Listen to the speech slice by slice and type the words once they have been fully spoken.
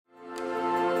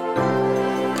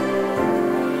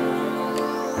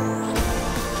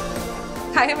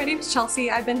Hi, my name is Chelsea.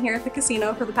 I've been here at the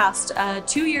casino for the past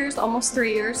 2 years, almost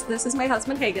 3 years. This is my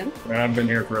husband, Hagan. I've been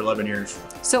here for 11 years.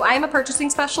 So I am a purchasing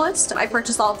specialist. I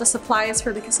purchase all of the supplies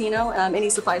for the casino. Any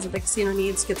supplies that the casino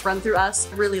needs gets run through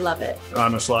us. I really love it.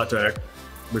 I'm a slot tech,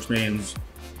 which means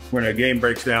when a game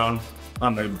breaks down,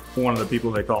 I'm one of the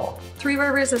people they call. Three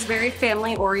Rivers is very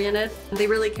family oriented. They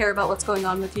really care about what's going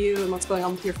on with you and what's going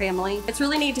on with your family. It's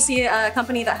really neat to see a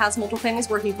company that has multiple families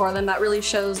working for them. That really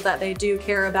shows that they do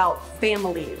care about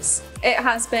families. It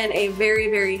has been a very,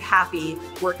 very happy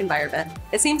work environment.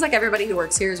 It seems like everybody who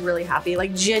works here is really happy,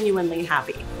 like genuinely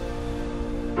happy.